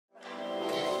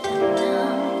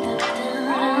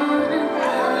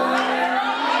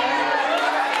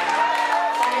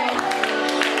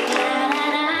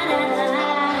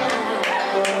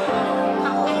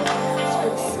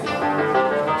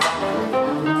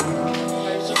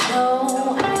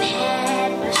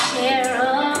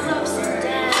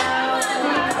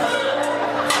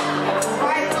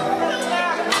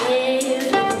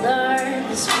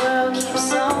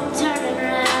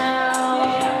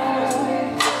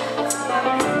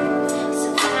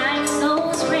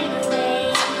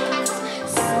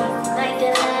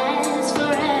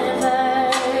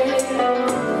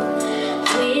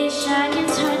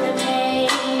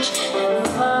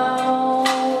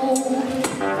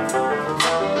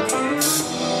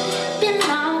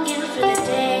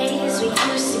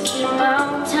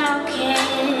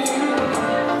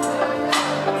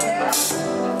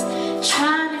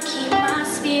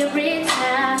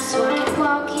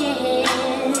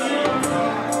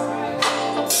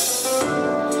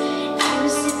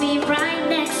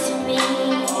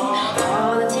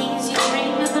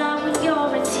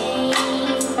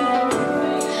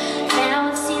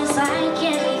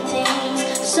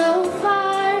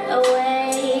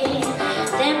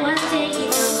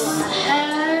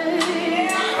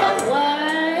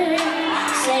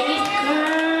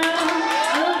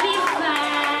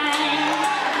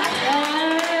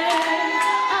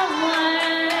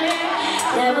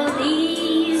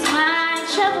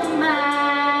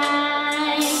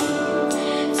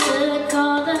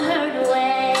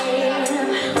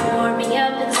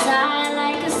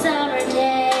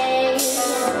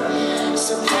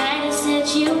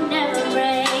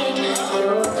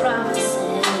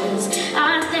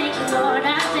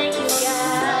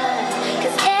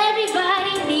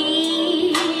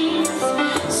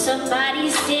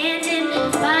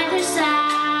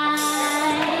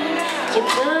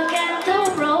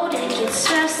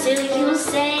till you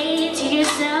say to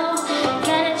yourself,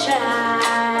 gotta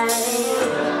try.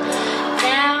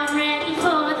 Now I'm ready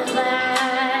for the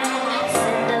flight.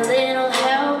 Send a little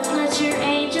help, let your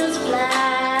angels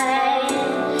fly.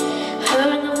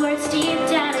 Heard the words deep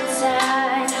down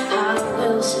inside, I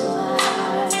will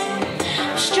survive.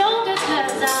 I'm stronger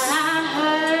 'cause I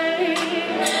heard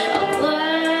a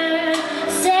word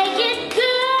saying,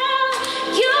 girl,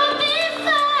 you'll be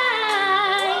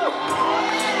fine.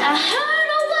 I heard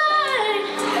a word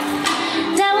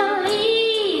that will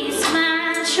ease my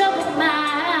troubled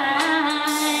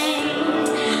mind.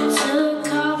 Took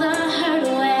all the hurt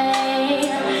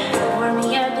away, warm me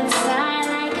up inside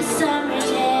like a summer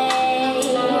day.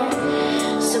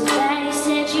 So glad you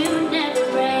said you'd never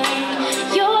break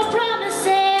your promises.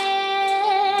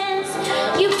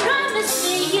 You promised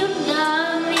me you'd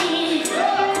love me.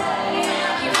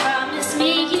 You promised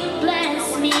me you'd bless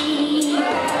me.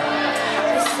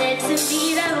 You said to me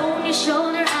that on your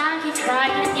shoulder I could cry,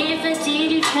 and if I did,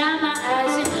 you'd dry my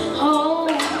eyes and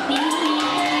hold me.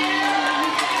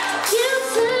 You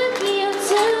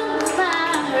took my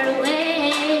hurt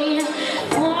away,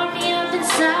 warm me up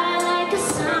inside like a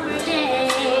summer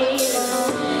day.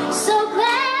 So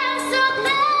glad, so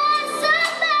glad, so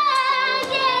glad,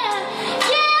 yeah,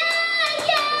 yeah,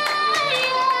 yeah,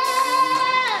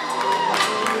 yeah.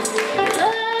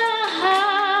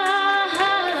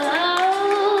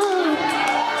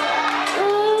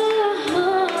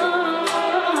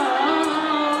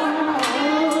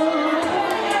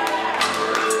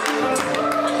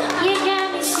 You got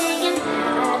me singing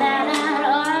la la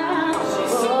la,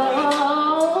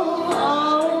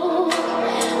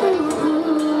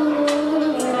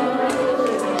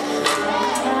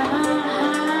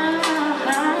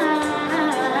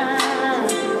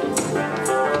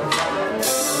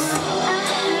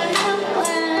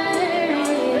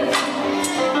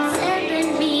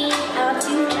 sending me out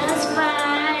to just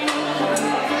fine.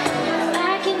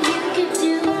 I can,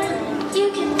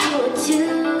 you can do it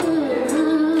too.